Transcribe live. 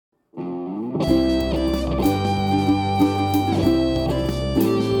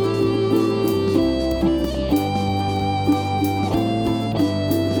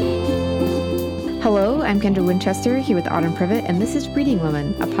Kendra Winchester here with Autumn Privet, and this is Reading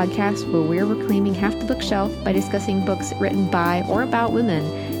Women, a podcast where we're reclaiming half the bookshelf by discussing books written by or about women.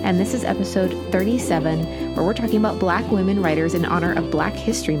 And this is episode 37, where we're talking about Black women writers in honor of Black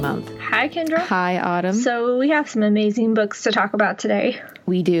History Month. Hi, Kendra. Hi, Autumn. So we have some amazing books to talk about today.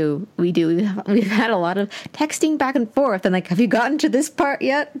 We do. We've had a lot of texting back and forth, and like, have you gotten to this part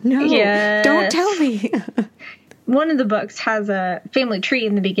yet? No. Yes. Don't tell me. One of the books has a family tree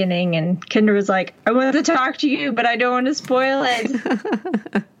in the beginning, and Kendra was like, I want to talk to you, but I don't want to spoil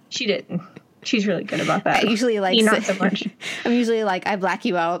it. She didn't. She's really good about that. I usually like... You not so much. I'm usually like, I black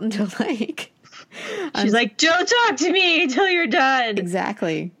you out until like... She's like, don't talk to me until you're done.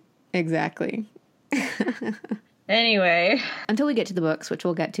 Exactly. Anyway. Until we get to the books, which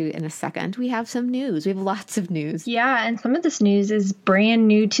we'll get to in a second, we have some news. We have lots of news. Yeah, and some of this news is brand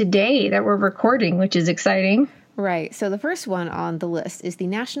new today that we're recording, which is exciting. Right. So the first one on the list is the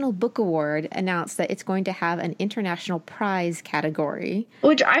National Book Award announced that it's going to have an international prize category.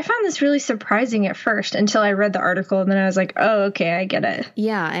 Which I found this really surprising at first until I read the article, and then I was like, oh, okay, I get it.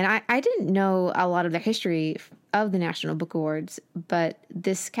 Yeah, and I didn't know a lot of the history of the National Book Awards, but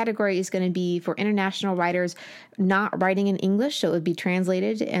this category is going to be for international writers not writing in English, so it would be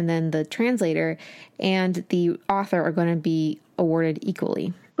translated, and then the translator and the author are going to be awarded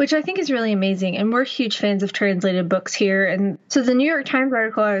equally. Which I think is really amazing, and we're huge fans of translated books here. And so the New York Times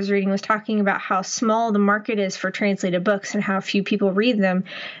article I was reading was talking about how small the market is for translated books and how few people read them.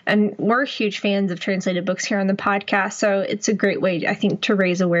 And we're huge fans of translated books here on the podcast, so it's a great way, I think, to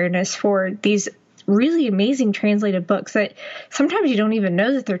raise awareness for these really amazing translated books that sometimes you don't even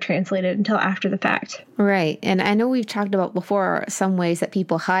know that they're translated until after the fact. Right. And I know we've talked about before some ways that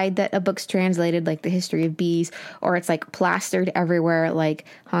people hide that a book's translated, like The History of Bees, or it's like plastered everywhere, like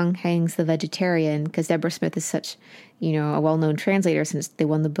Hong Hang's The Vegetarian, because Deborah Smith is such, a well-known translator since they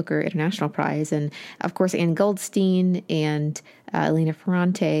won the Booker International Prize. And of course, Anne Goldstein and Elena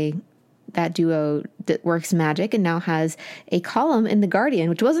Ferrante, that duo that works magic and now has a column in The Guardian,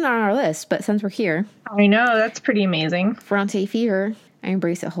 which wasn't on our list, but since we're here. I know, that's pretty amazing. Ferrante fever. I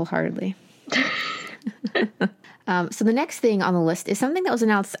embrace it wholeheartedly. So the next thing on the list is something that was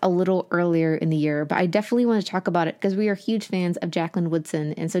announced a little earlier in the year, but I definitely want to talk about it because we are huge fans of Jacqueline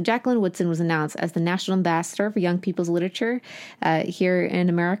Woodson. And so Jacqueline Woodson was announced as the National Ambassador for Young People's Literature here in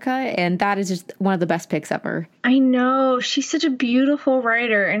America. And that is just one of the best picks ever. I know. She's such a beautiful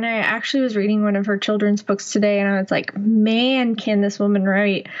writer. And I actually was reading one of her children's books today, and I was like, man, can this woman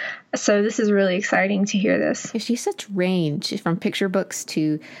write? So this is really exciting to hear this. Yeah, she's such range from picture books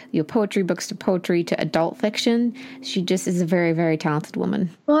to poetry books to poetry to adult fiction. She just is a very, very talented woman.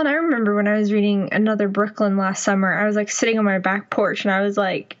 Well, and I remember when I was reading Another Brooklyn last summer, I was like sitting on my back porch and I was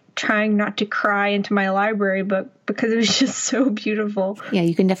like trying not to cry into my library book because it was just so beautiful. Yeah,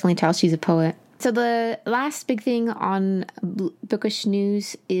 you can definitely tell she's a poet. So the last big thing on bookish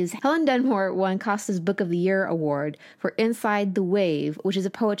news is Helen Dunmore won Costa's Book of the Year award for Inside the Wave, which is a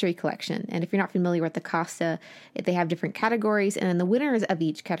poetry collection. And if you're not familiar with the Costa, they have different categories, and then the winners of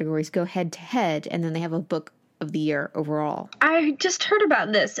each categories go head to head, and then they have a book of the year overall. I just heard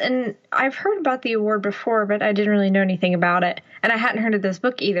about this, and I've heard about the award before, but I didn't really know anything about it. And I hadn't heard of this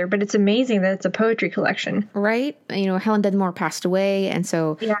book either, but it's amazing that it's a poetry collection. Right? Helen Dunmore passed away, and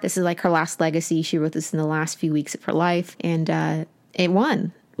so This is like her last legacy. She wrote this in the last few weeks of her life, and it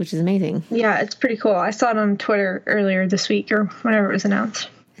won, which is amazing. Yeah, it's pretty cool. I saw it on Twitter earlier this week or whenever it was announced.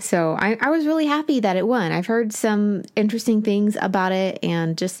 So I was really happy that it won. I've heard some interesting things about it,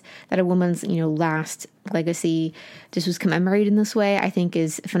 and just that a woman's, last legacy just was commemorated in this way, I think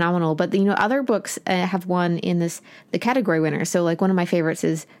is phenomenal. But, other books have won in the category winner. So like one of my favorites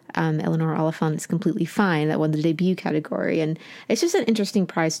is Eleanor Oliphant's Completely Fine, that won the debut category. And it's just an interesting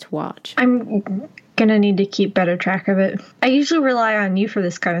prize to watch. I'm gonna need to keep better track of it. I usually rely on you for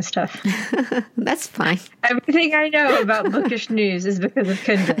this kind of stuff. That's fine. Everything I know about bookish news is because of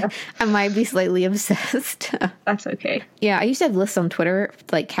Kendra. I might be slightly obsessed. That's okay. Yeah, I used to have lists on Twitter,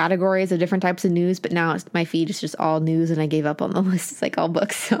 like categories of different types of news, but now my feed is just all news, and I gave up on the list. It's like all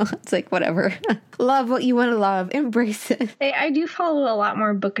books, so it's like whatever. Love what you want to love. Embrace it. Hey, I do follow a lot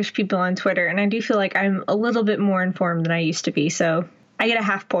more bookish people on Twitter, and I do feel like I'm a little bit more informed than I used to be, so I get a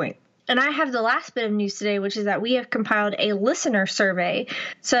half point. And I have the last bit of news today, which is that we have compiled a listener survey.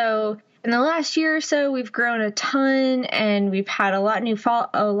 So in the last year or so, we've grown a ton, and we've had a lot of new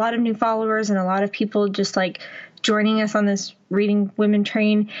followers, and a lot of people just like joining us on this Reading Women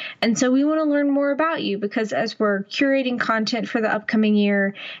train. And so we want to learn more about you, because as we're curating content for the upcoming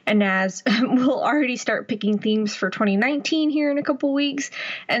year, and as we'll already start picking themes for 2019 here in a couple weeks.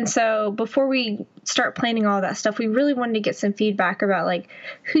 And so before we start planning all that stuff, we really wanted to get some feedback about like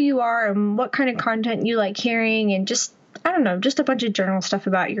who you are and what kind of content you like hearing, and just, I don't know, just a bunch of general stuff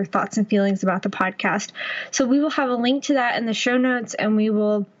about your thoughts and feelings about the podcast. So we will have a link to that in the show notes, and we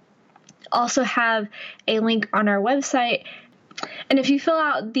will also have a link on our website. And if you fill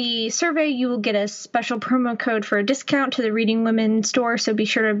out the survey, you will get a special promo code for a discount to the Reading Women store. So be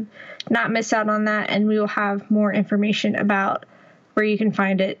sure to not miss out on that. And we will have more information about where you can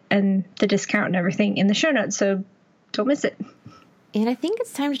find it and the discount and everything in the show notes. So don't miss it. And I think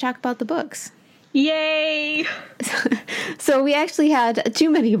it's time to talk about the books. Yay! So we actually had too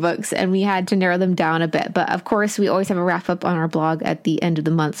many books and we had to narrow them down a bit. But of course, we always have a wrap up on our blog at the end of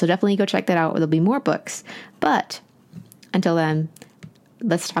the month. So definitely go check that out, or there'll be more books. But until then,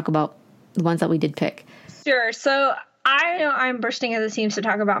 let's talk about the ones that we did pick. Sure. So I know I'm bursting at the seams to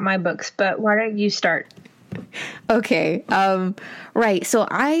talk about my books, but why don't you start? Okay. Right. So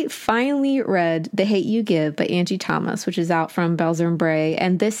I finally read The Hate U Give by Angie Thomas, which is out from Belzer and Bray.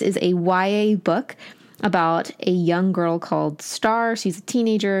 And this is a YA book about a young girl called Star. She's a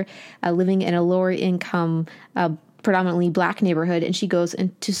teenager living in a lower income, predominantly black neighborhood. And she goes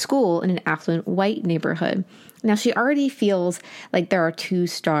into school in an affluent white neighborhood. Now, she already feels like there are two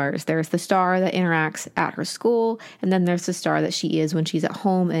Stars. There's the Star that interacts at her school, and then there's the Star that she is when she's at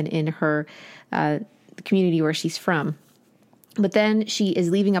home and in her community where she's from. But then she is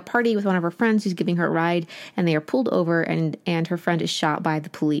leaving a party with one of her friends who's giving her a ride, and they are pulled over, and her friend is shot by the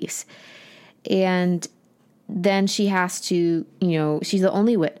police. And then she has to, she's the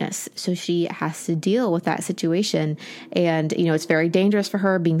only witness, so she has to deal with that situation. And, it's very dangerous for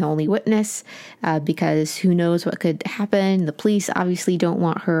her being the only witness because who knows what could happen. The police obviously don't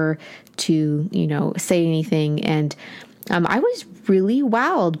want her to, say anything. And I was really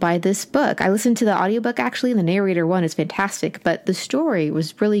wowed by this book. I listened to the audiobook actually, and the narrator one is fantastic, but the story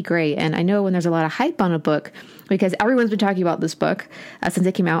was really great. And I know when there's a lot of hype on a book, because everyone's been talking about this book since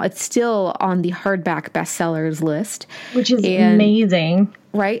it came out, it's still on the hardback bestsellers list. Which is amazing.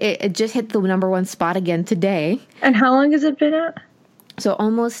 Right? It just hit the number one spot again today. And how long has it been out? So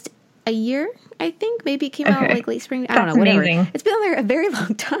almost a year, I think. Maybe it came out like late spring. I don't know, whatever. Amazing. It's been on there a very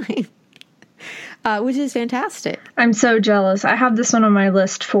long time. Which is fantastic. I'm so jealous. I have this one on my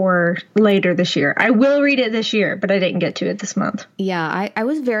list for later this year. I will read it this year, but I didn't get to it this month. Yeah, I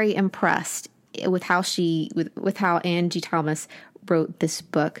was very impressed with how with how Angie Thomas wrote this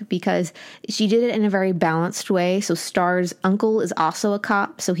book, because she did it in a very balanced way. So Star's uncle is also a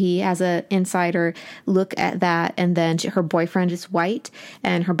cop, so he has an insider look at that. And then her boyfriend is white,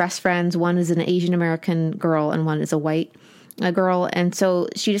 and her best friends, one is an Asian American girl and one is a white girl. And so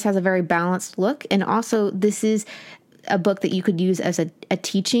she just has a very balanced look. And also, this is a book that you could use as a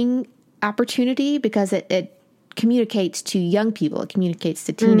teaching opportunity, because it communicates to young people, it communicates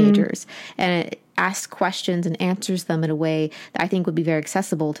to teenagers, and it asks questions and answers them in a way that I think would be very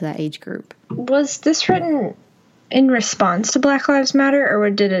accessible to that age group. Was this written in response to Black Lives Matter, or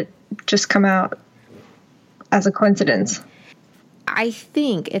did it just come out as a coincidence? I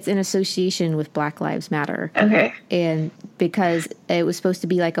think it's in association with Black Lives Matter. Okay. And because it was supposed to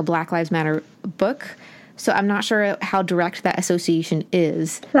be like a Black Lives Matter book. So I'm not sure how direct that association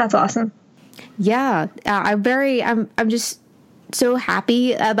is. That's awesome. Yeah. I'm just so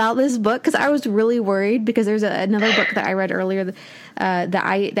happy about this book, because I was really worried, because there's another book that I read earlier that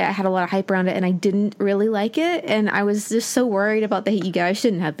had a lot of hype around it, and I didn't really like it. And I was just so worried about The Hate U Give. I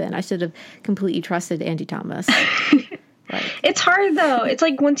shouldn't have been. I should have completely trusted Angie Thomas. It's hard, though. It's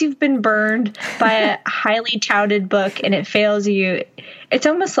like once you've been burned by a highly touted book and it fails you, it's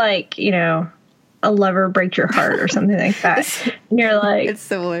almost like, a lover break your heart or something like that. And you're like... It's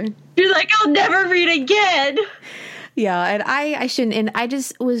similar. You're like, I'll never read again. Yeah, and I shouldn't. And I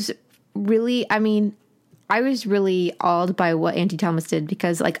just was really... I was really awed by what Angie Thomas did,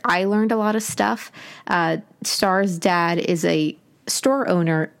 because, I learned a lot of stuff. Star's dad is a store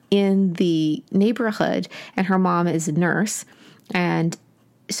owner in the neighborhood, and her mom is a nurse, and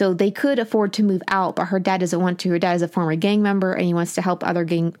so they could afford to move out, but her dad doesn't want to. Her dad is a former gang member, and he wants to help other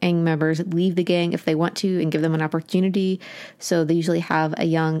gang members leave the gang if they want to, and give them an opportunity. So they usually have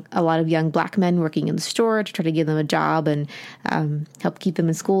a lot of young black men working in the store to try to give them a job and help keep them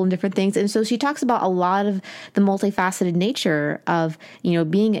in school and different things. And so she talks about a lot of the multifaceted nature of,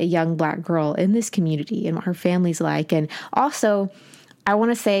 being a young black girl in this community and what her family's like. And also, I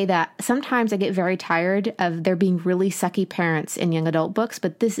want to say that sometimes I get very tired of there being really sucky parents in young adult books,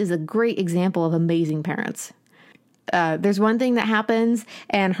 but this is a great example of amazing parents. there's one thing that happens,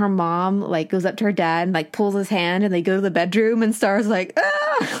 and her mom like goes up to her dad and like pulls his hand, and they go to the bedroom, and Star's like,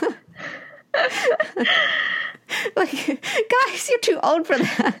 ah! Like, guys, you're too old for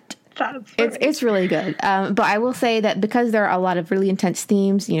that. It's really good. But I will say that because there are a lot of really intense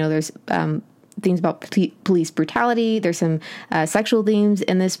themes, there's themes about police brutality. There's some sexual themes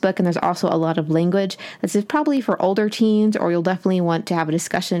in this book, and there's also a lot of language. This is probably for older teens, or you'll definitely want to have a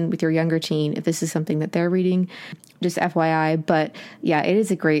discussion with your younger teen if this is something that they're reading. Just FYI. But yeah, it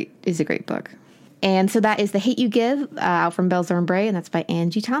is a great book. And so that is The Hate U Give, out from Belzer and Bray, and that's by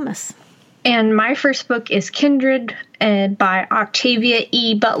Angie Thomas. And my first book is Kindred, by Octavia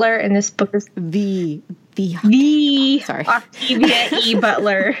E. Butler, and this book is the Octavia E.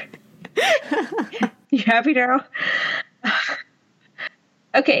 Butler. You happy now?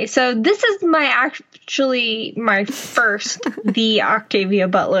 Okay, so this is my first The Octavia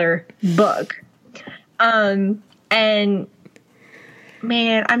Butler book. And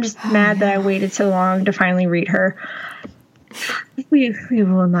man, I'm just mad that I waited so long to finally read her. We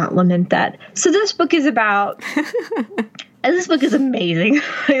will not lament that. So this book is about, and this book is amazing.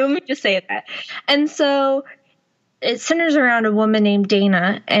 Let me just say that. And so it centers around a woman named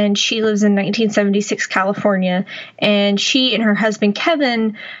Dana, and she lives in 1976 California, and she and her husband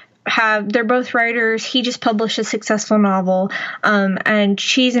Kevin they're both writers. He just published a successful novel, and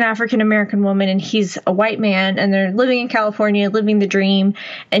she's an African-American woman and he's a white man, and they're living in California, living the dream,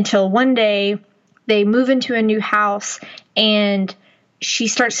 until one day they move into a new house and she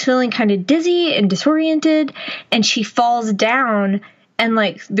starts feeling kind of dizzy and disoriented, and she falls down and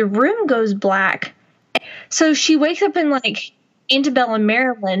like the room goes black. So she wakes up in like Antebellum,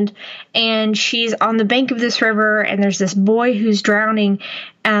 Maryland, and she's on the bank of this river, and there's this boy who's drowning,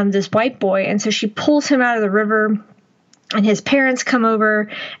 this white boy. And so she pulls him out of the river, and his parents come over,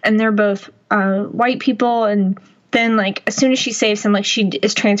 and they're both white people. And then like as soon as she saves him, like she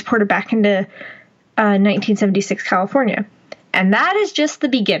is transported back into 1976 California. And that is just the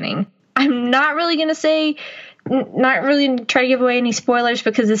beginning. I'm not really going to say, not really try to give away any spoilers,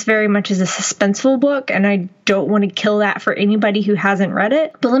 because this very much is a suspenseful book, and I don't want to kill that for anybody who hasn't read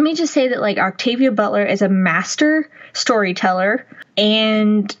it. But let me just say that like Octavia Butler is a master storyteller,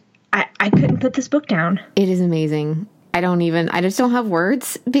 and I couldn't put this book down. It is amazing. I just don't have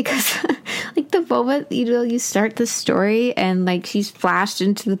words, because like the moment, you start the story and like she's flashed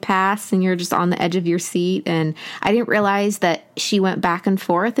into the past and you're just on the edge of your seat. And I didn't realize that she went back and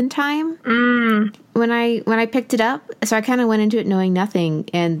forth in time when I picked it up. So I kind of went into it knowing nothing.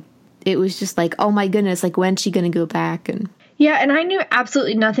 And it was just like, oh my goodness, like when's she going to go back? And yeah. And I knew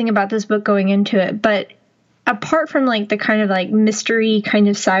absolutely nothing about this book going into it, but apart from like the kind of like mystery kind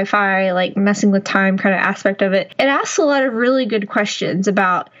of sci-fi, like messing with time kind of aspect of it, it asks a lot of really good questions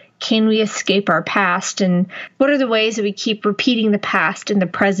about, can we escape our past, and what are the ways that we keep repeating the past in the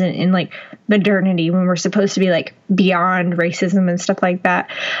present in like modernity when we're supposed to be like beyond racism and stuff like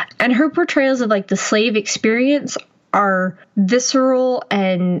that. And her portrayals of like the slave experience are visceral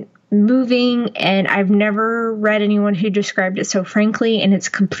and moving, and I've never read anyone who described it so frankly, and it's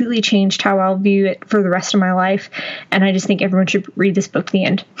completely changed how I'll view it for the rest of my life. And I just think everyone should read this book, The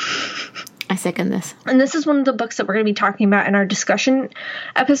End. I second this. And this is one of the books that we're going to be talking about in our discussion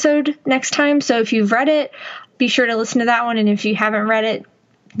episode next time. So if you've read it, be sure to listen to that one. And if you haven't read it,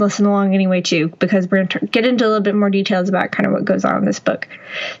 listen along anyway too, because we're going to get into a little bit more details about kind of what goes on in this book.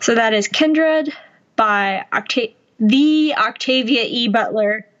 So that is Kindred by the Octavia E.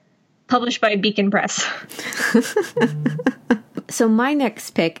 Butler, published by Beacon Press. So my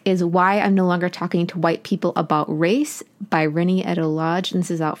next pick is Why I'm No Longer Talking to White People About Race by Rennie Edo-Lodge. And this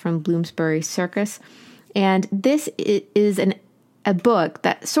is out from Bloomsbury Circus. And this is a book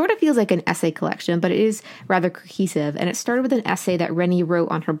that sort of feels like an essay collection, but it is rather cohesive. And it started with an essay that Rennie wrote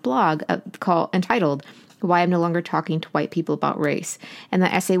on her blog entitled Why I'm No Longer Talking to White People About Race. And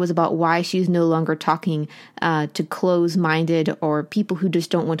the essay was about why she's no longer talking to close-minded or people who just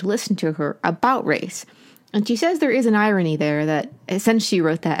don't want to listen to her about race. And she says there is an irony there that since she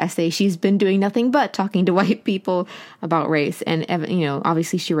wrote that essay, she's been doing nothing but talking to white people about race. And,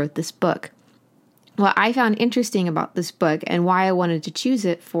 obviously she wrote this book. What I found interesting about this book and why I wanted to choose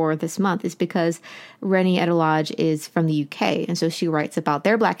it for this month is because Rennie Edo-Lodge is from the UK. And so she writes about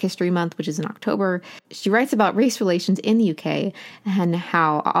their Black History Month, which is in October. She writes about race relations in the UK and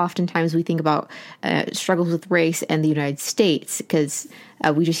how oftentimes we think about struggles with race in the United States, because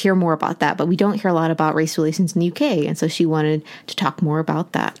we just hear more about that, but we don't hear a lot about race relations in the UK. And so she wanted to talk more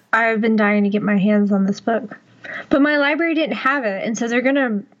about that. I've been dying to get my hands on this book, but my library didn't have it. And so they're going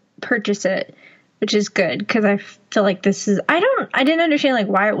to purchase it. which is good because I feel like this is, I didn't understand like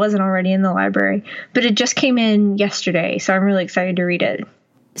why it wasn't already in the library, but it just came in yesterday. So I'm really excited to read it.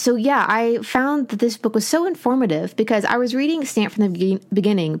 So yeah, I found that this book was so informative because I was reading Stamped from the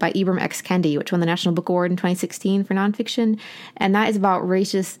Beginning by Ibram X. Kendi, which won the National Book Award in 2016 for nonfiction, and that is about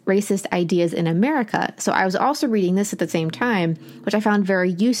racist ideas in America. So I was also reading this at the same time, which I found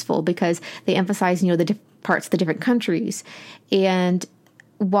very useful because they emphasize, the parts of the different countries. And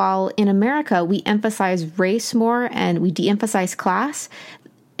while in America we emphasize race more and we de-emphasize class,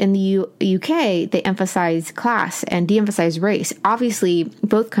 in the UK, they emphasize class and de-emphasize race. Obviously,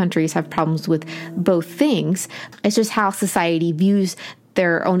 both countries have problems with both things. It's just how society views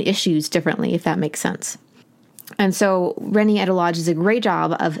their own issues differently, if that makes sense. And so Reni Eddo-Lodge does a great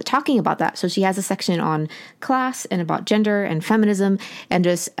job of talking about that. So she has a section on class and about gender and feminism and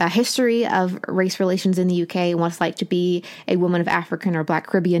just a history of race relations in the UK and what it's like to be a woman of African or Black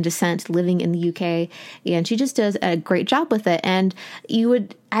Caribbean descent living in the UK. And she just does a great job with it. And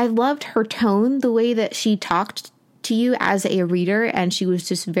I loved her tone, the way that she talked to you as a reader, and she was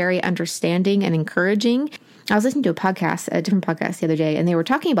just very understanding and encouraging. I was listening to a different podcast the other day, and they were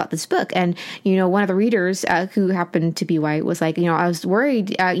talking about this book. And, one of the readers who happened to be white was like, I was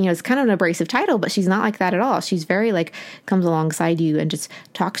worried, it's kind of an abrasive title, but she's not like that at all. She's very comes alongside you and just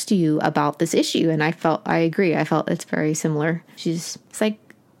talks to you about this issue. And I agree. I felt it's very similar. It's like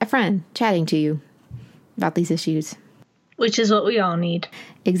a friend chatting to you about these issues. Which is what we all need.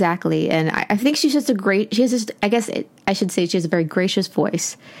 Exactly. And I think she has a very gracious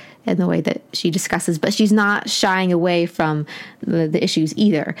voice in the way that she discusses, but she's not shying away from the issues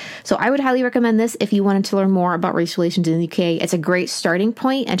either. So I would highly recommend this if you wanted to learn more about race relations in the UK. It's a great starting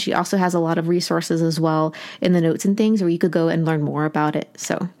point, and she also has a lot of resources as well in the notes and things where you could go and learn more about it.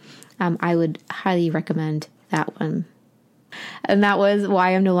 So I would highly recommend that one. And that was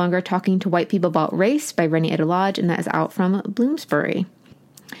Why I'm No Longer Talking to White People About Race by Reni Eddo-Lodge, and that is out from Bloomsbury.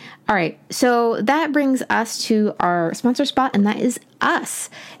 All right, so that brings us to our sponsor spot, and that is us,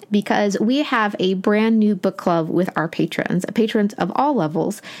 because we have a brand new book club with our patrons of all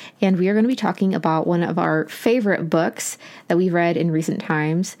levels, and we are going to be talking about one of our favorite books that we've read in recent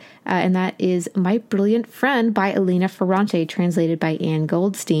times, and that is My Brilliant Friend by Elena Ferrante, translated by Anne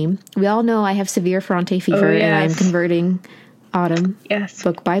Goldstein. We all know I have severe Ferrante fever, and I'm converting Autumn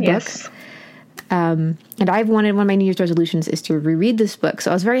book by book. And one of my New Year's resolutions is to reread this book.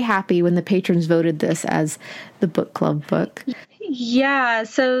 So I was very happy when the patrons voted this as the book club book. Yeah,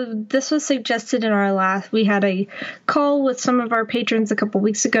 so this was suggested we had a call with some of our patrons a couple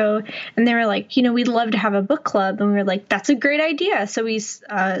weeks ago, and they were like, we'd love to have a book club. And we were like, that's a great idea. So we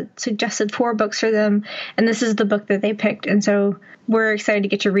suggested 4 books for them, and this is the book that they picked. And so we're excited to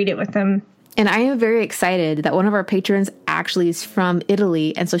get to read it with them. And I am very excited that one of our patrons actually is from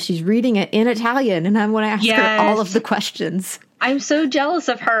Italy, and so she's reading it in Italian, and I want to ask her all of the questions. I'm so jealous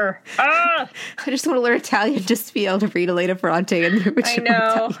of her. Ah! I just want to learn Italian just to be able to read Elena Ferrante in the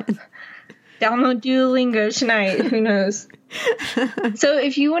original Italian. Download Duolingo tonight. Who knows? So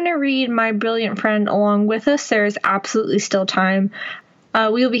if you want to read My Brilliant Friend along with us, there is absolutely still time.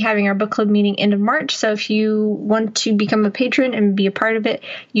 We will be having our book club meeting end of March, so if you want to become a patron and be a part of it,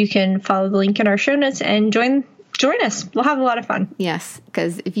 you can follow the link in our show notes and join us. We'll have a lot of fun. Yes,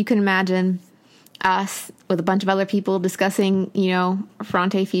 because if you can imagine us with a bunch of other people discussing,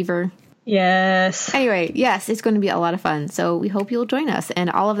 Ferrante fever. Yes. Anyway, yes, it's going to be a lot of fun. So we hope you'll join us. And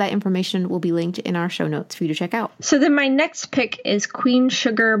all of that information will be linked in our show notes for you to check out. So then my next pick is Queen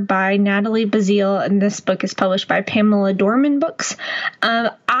Sugar by Natalie Bazile. And this book is published by Pamela Dorman Books.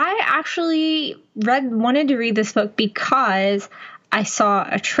 I actually wanted to read this book because I saw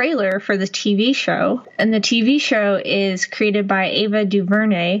a trailer for the TV show. And the TV show is created by Ava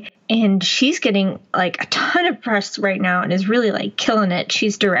DuVernay. And she's getting a ton of press right now and is really killing it.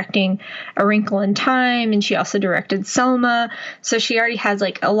 She's directing A Wrinkle in Time, and she also directed Selma. So she already has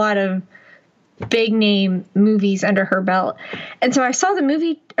a lot of big name movies under her belt. And so I saw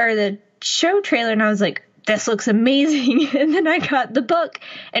the show trailer and I was like, this looks amazing. And then I got the book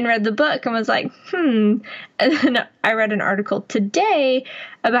and read the book and was like, And then I read an article today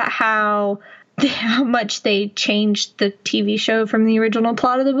about how much they changed the TV show from the original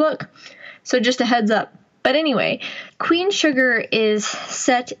plot of the book. So just a heads up. But anyway, Queen Sugar is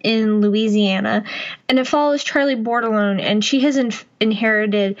set in Louisiana, and it follows Charlie Bordelon, and she has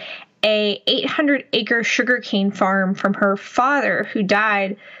inherited a 800-acre sugarcane farm from her father, who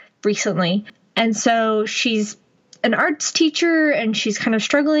died recently. And so she's an arts teacher, and she's kind of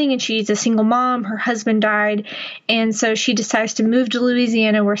struggling, and she's a single mom. Her husband died, and so she decides to move to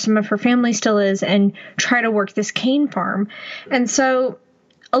Louisiana, where some of her family still is, and try to work this cane farm. And so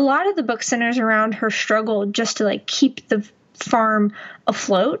a lot of the book centers around her struggle just to like keep the farm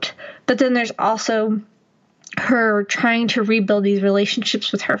afloat. But then there's also her trying to rebuild these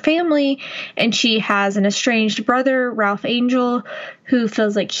relationships with her family, and she has an estranged brother, Ralph Angel, who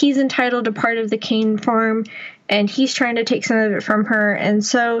feels like he's entitled to part of the cane farm, and he's trying to take some of it from her. And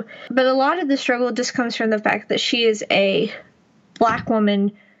so, but a lot of the struggle just comes from the fact that she is a Black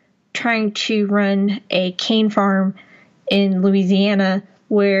woman trying to run a cane farm in Louisiana,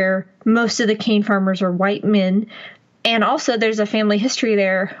 where most of the cane farmers are white men. And also there's a family history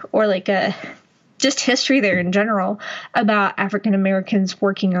there, or like a just history there in general, about African Americans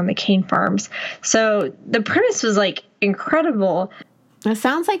working on the cane farms. So the premise was like incredible. It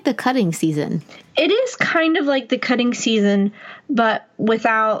sounds like the cutting season. It is kind of like the cutting season, but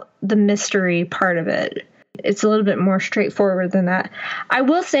without the mystery part of it. It's a little bit more straightforward than that. I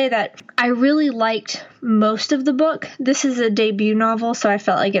will say that I really liked most of the book. This is a debut novel, so I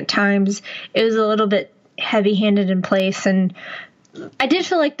felt like at times it was a little bit heavy-handed in place, and I did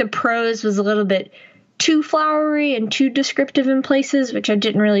feel like the prose was a little bit too flowery and too descriptive in places, which I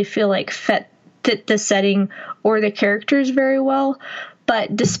didn't really feel like fit the setting or the characters very well.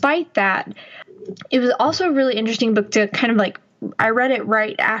 But despite that, it was also a really interesting book to kind of like, I read it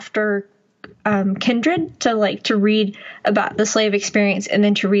right after Kindred, to read about the slave experience, and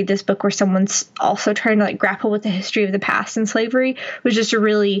then to read this book where someone's also trying to like grapple with the history of the past and slavery was just it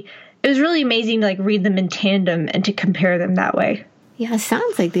was really amazing to like read them in tandem and to compare them that way. Yeah, it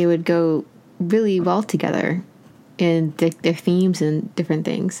sounds like they would go really well together in their themes and different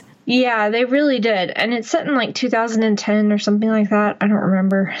things. Yeah, they really did. And it's set in like 2010 or something like that. I don't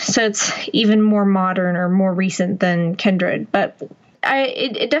remember. So it's even more modern or more recent than Kindred. But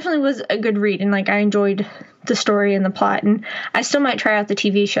it definitely was a good read. And like I enjoyed the story and the plot. And I still might try out the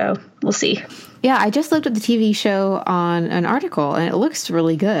TV show. We'll see. Yeah, I just looked at the TV show on an article, and it looks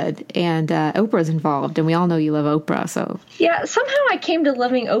really good. And Oprah's involved, and we all know you love Oprah, so... Yeah, somehow I came to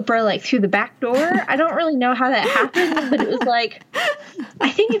loving Oprah, like, through the back door. I don't really know how that happened, but it was like...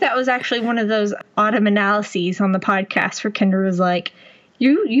 I think that was actually one of those autumn analyses on the podcast where Kendra was like,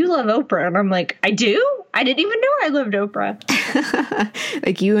 you love Oprah. And I'm like, I do? I didn't even know I loved Oprah.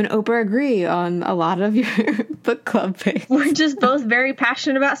 Like you and Oprah agree on a lot of your book club picks. We're just both very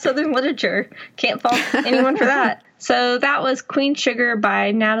passionate about Southern literature. Can't fault anyone for that. So that was Queen Sugar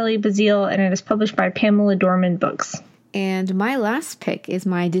by Natalie Bazile, and it is published by Pamela Dorman Books. And my last pick is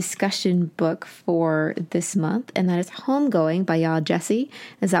my discussion book for this month, and that is Homegoing by Yaa Gyasi.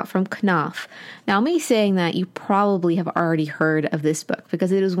 It's out from Knopf. Now, me saying that, you probably have already heard of this book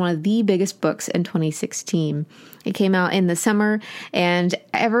because it is one of the biggest books in 2016. It came out in the summer, and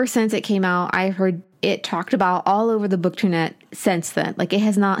ever since it came out, I've heard it talked about all over the bookternet since then. Like, it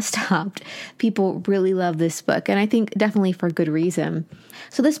has not stopped. People really love this book, and I think definitely for good reason.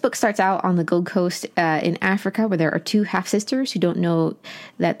 So this book starts out on the Gold Coast in Africa, where there are two half-sisters who don't know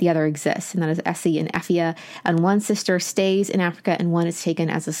that the other exists, and that is Essie and Effia. And one sister stays in Africa, and one is taken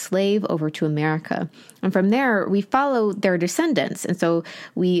as a slave over to America. And from there, we follow their descendants. And so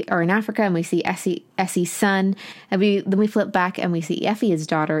we are in Africa, and we see Essie's son, and then we flip back, and we see Effia's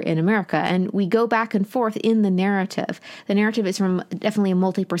daughter in America. And we go back and forth in the narrative. The narrative is from definitely a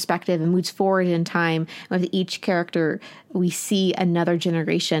multi-perspective and moves forward in time. With each character, we see another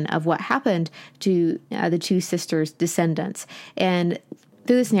generation of what happened to the two sisters' descendants. And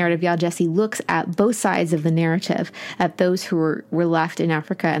through this narrative, Yaa Gyasi looks at both sides of the narrative, at those who were left in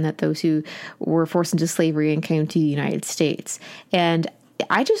Africa and at those who were forced into slavery and came to the United States. And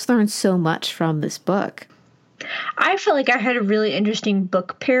I just learned so much from this book. I felt like I had a really interesting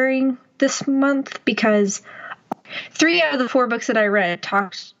book pairing this month because 3 out of the 4 books that I read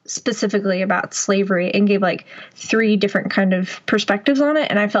talked specifically about slavery and gave like 3 different kind of perspectives on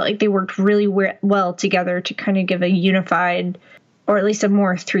it. And I felt like they worked really well together to kind of give a unified, or at least a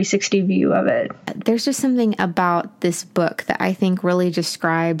more 360 view of it. There's just something about this book that I think really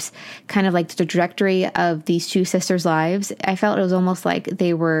describes kind of like the trajectory of these two sisters' lives. I felt it was almost like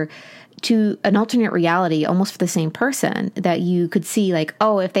they were to an alternate reality, almost for the same person, that you could see like,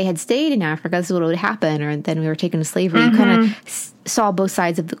 oh, if they had stayed in Africa, this is what would happen, or then we were taken to slavery. You kind of saw both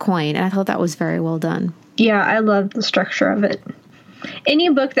sides of the coin, and I thought that was very well done. Yeah, I love the structure of it. Any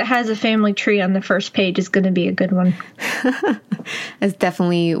book that has a family tree on the first page is going to be a good one. It's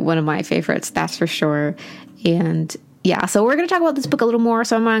definitely one of my favorites, that's for sure. And yeah, so we're going to talk about this book a little more,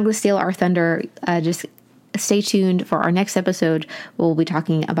 so I'm not going to steal our thunder. Just stay tuned for our next episode. We'll be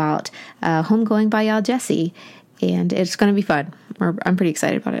talking about Homegoing by Yaa Gyasi, and it's going to be fun. I'm pretty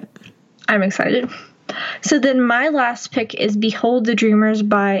excited about it. I'm excited. So then my last pick is Behold the Dreamers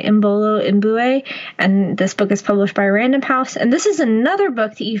by Mbolo Mbue, and this book is published by Random House. And this is another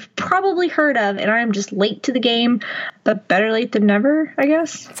book that you've probably heard of, and I am just late to the game, but better late than never, I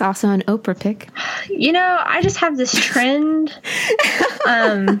guess. It's also an Oprah pick. I just have this trend,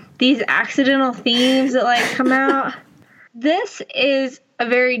 these accidental themes that like come out. This is a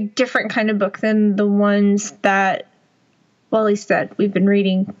very different kind of book than the ones that, well, at least that we've been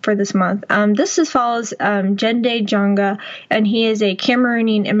reading for this month. This follows Jende Jonga, and he is a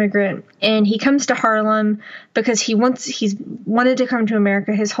Cameroonian immigrant, and he comes to Harlem because he's wanted to come to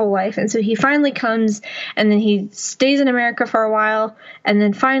America his whole life, and so he finally comes, and then he stays in America for a while, and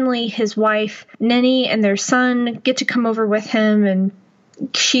then finally his wife, Nenny, and their son get to come over with him, and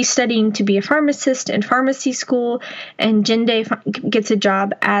she's studying to be a pharmacist in pharmacy school, and Jende gets a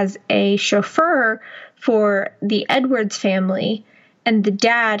job as a chauffeur for the Edwards family, and the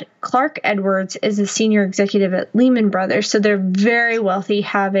dad, Clark Edwards, is a senior executive at Lehman Brothers, so they're very wealthy,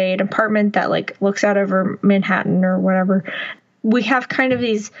 have an apartment that like looks out over Manhattan or whatever. We have kind of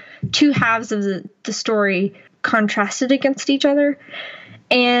these two halves of the story contrasted against each other,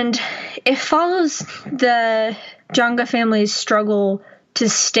 and it follows the Jonga family's struggle to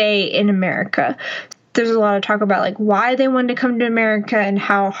stay in America. There's a lot of talk about like why they wanted to come to America and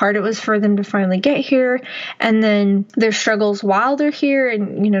how hard it was for them to finally get here, and then their struggles while they're here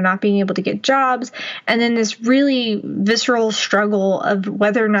and not being able to get jobs, and then this really visceral struggle of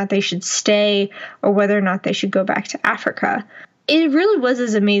whether or not they should stay or whether or not they should go back to Africa. It really was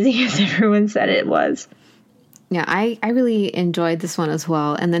as amazing as everyone said it was. Yeah, I really enjoyed this one as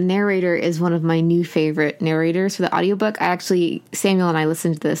well. And the narrator is one of my new favorite narrators for the audiobook. Samuel and I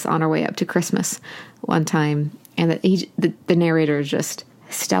listened to this on our way up to Christmas one time. And the narrator is just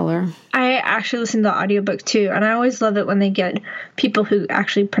stellar. I actually listened to the audiobook too. And I always love it when they get people who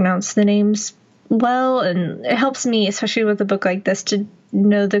actually pronounce the names well. And it helps me, especially with a book like this, to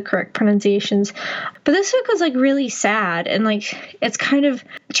know the correct pronunciations. But this book was like really sad, and like it's kind of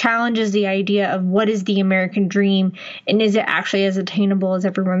challenges the idea of what is the American dream, and is it actually as attainable as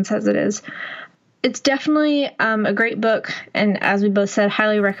everyone says it is. It's definitely a great book, and as we both said,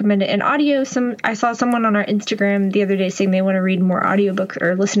 highly recommend it. In audio, I saw someone on our Instagram the other day saying they want to read more audiobooks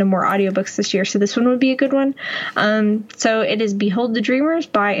or listen to more audiobooks this year, so this one would be a good one. So it is Behold the Dreamers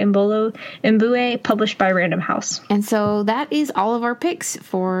by Mbolo Mbue, published by Random House. And so that is all of our picks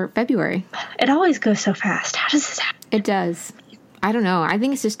for February. It always goes so fast. How does this happen? It does. I don't know. I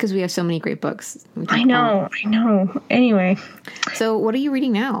think it's just because we have so many great books. I know. Anyway. So what are you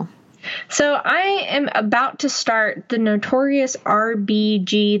reading now? So I am about to start the notorious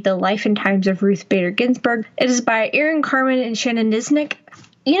RBG, The Life and Times of Ruth Bader Ginsburg. It is by Erin Carmen and Shannon Nisnik.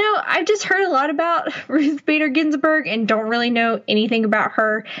 I've just heard a lot about Ruth Bader Ginsburg and don't really know anything about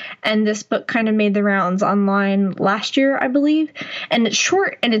her. And this book kind of made the rounds online last year, I believe. And it's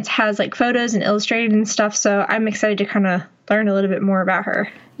short and it has like photos and illustrated and stuff. So I'm excited to kind of learn a little bit more about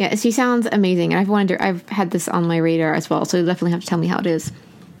her. Yeah, she sounds amazing. And I've had this on my radar as well. So you definitely have to tell me how it is.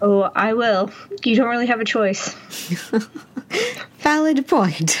 Oh, I will. You don't really have a choice. Valid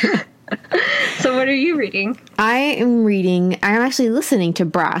point. So what are you reading? I'm actually listening to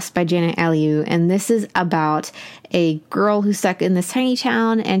Brass by Janet Aliu, and this is about a girl who's stuck in this tiny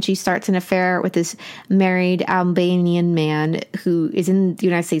town, and she starts an affair with this married Albanian man who is in the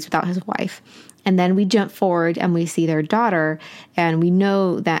United States without his wife. And then we jump forward and we see their daughter, and we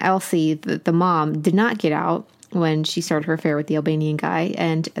know that Elsie, the mom, did not get out when she started her affair with the Albanian guy,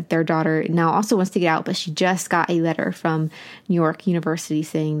 and their daughter now also wants to get out, but she just got a letter from New York University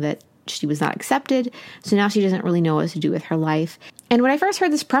saying that she was not accepted, so now she doesn't really know what to do with her life. And when I first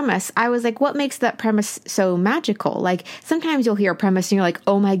heard this premise, I was like, what makes that premise so magical? Like, sometimes you'll hear a premise and you're like,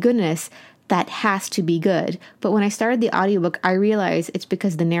 oh my goodness, that has to be good. But when I started the audiobook, I realized it's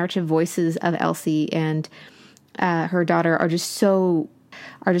because the narrative voices of Elsie and her daughter are just so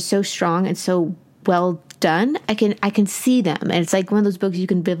strong and so well done. I can see them, and it's like one of those books you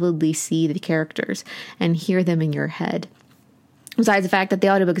can vividly see the characters and hear them in your head. Besides the fact that the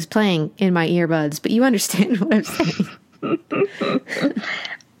audiobook is playing in my earbuds, but you understand what I'm saying.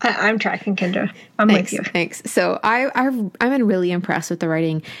 I'm tracking, Kendra. I'm with you. Thanks. So I've been really impressed with the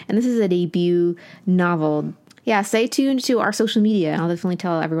writing, and this is a debut novel. Yeah, stay tuned to our social media, and I'll definitely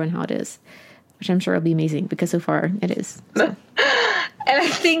tell everyone how it is, which I'm sure will be amazing because so far it is. So. And I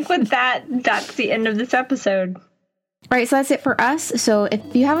think with that, that's the end of this episode. All right, so that's it for us. So if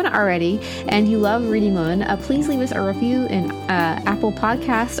you haven't already and you love Reading Women, please leave us a review in Apple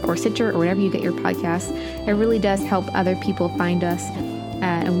Podcasts or Stitcher or wherever you get your podcasts. It really does help other people find us.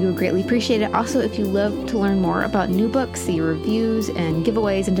 and we would greatly appreciate it. Also, if you love to learn more about new books, see reviews and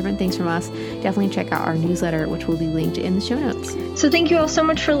giveaways and different things from us, definitely check out our newsletter, which will be linked in the show notes. So thank you all so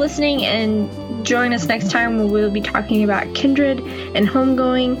much for listening, and join us next time when we'll be talking about Kindred and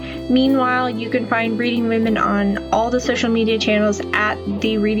Homegoing. Meanwhile, you can find Reading Women on all the social media channels at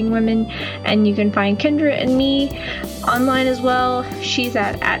The Reading Women, and you can find Kindred and me online as well. She's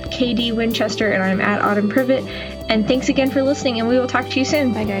at KD Winchester, and I'm at Autumn Privet. And thanks again for listening, and we will talk to you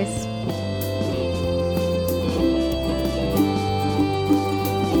soon. Bye, guys.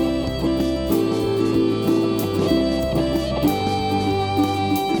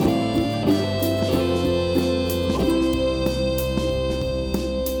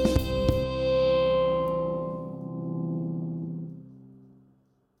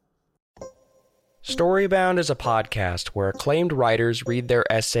 Storybound is a podcast where acclaimed writers read their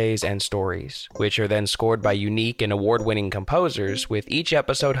essays and stories, which are then scored by unique and award-winning composers, with each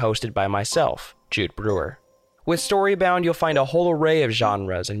episode hosted by myself, Jude Brewer. With Storybound, you'll find a whole array of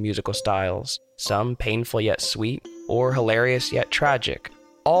genres and musical styles, some painful yet sweet, or hilarious yet tragic,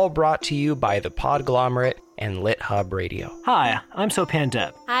 all brought to you by the Podglomerate and Lit Hub Radio. Hi, I'm Sopan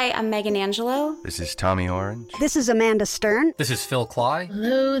Deb. Hi, I'm Megan Angelo. This is Tommy Orange. This is Amanda Stern. This is Phil Cly.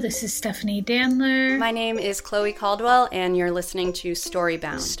 Hello, this is Stephanie Danler. My name is Chloe Caldwell, and you're listening to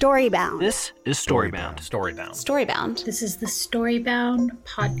Storybound. Storybound. This is Storybound. Storybound. This is the Storybound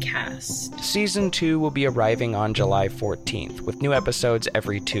podcast. Season 2 will be arriving on July 14th, with new episodes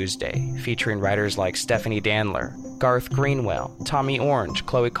every Tuesday, featuring writers like Stephanie Danler, Garth Greenwell, Tommy Orange,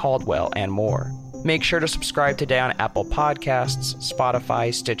 Chloe Caldwell, and more. Make sure to subscribe today on Apple Podcasts,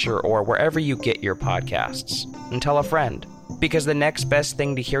 Spotify, Stitcher, or wherever you get your podcasts. And tell a friend, because the next best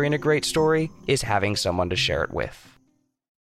thing to hearing a great story is having someone to share it with.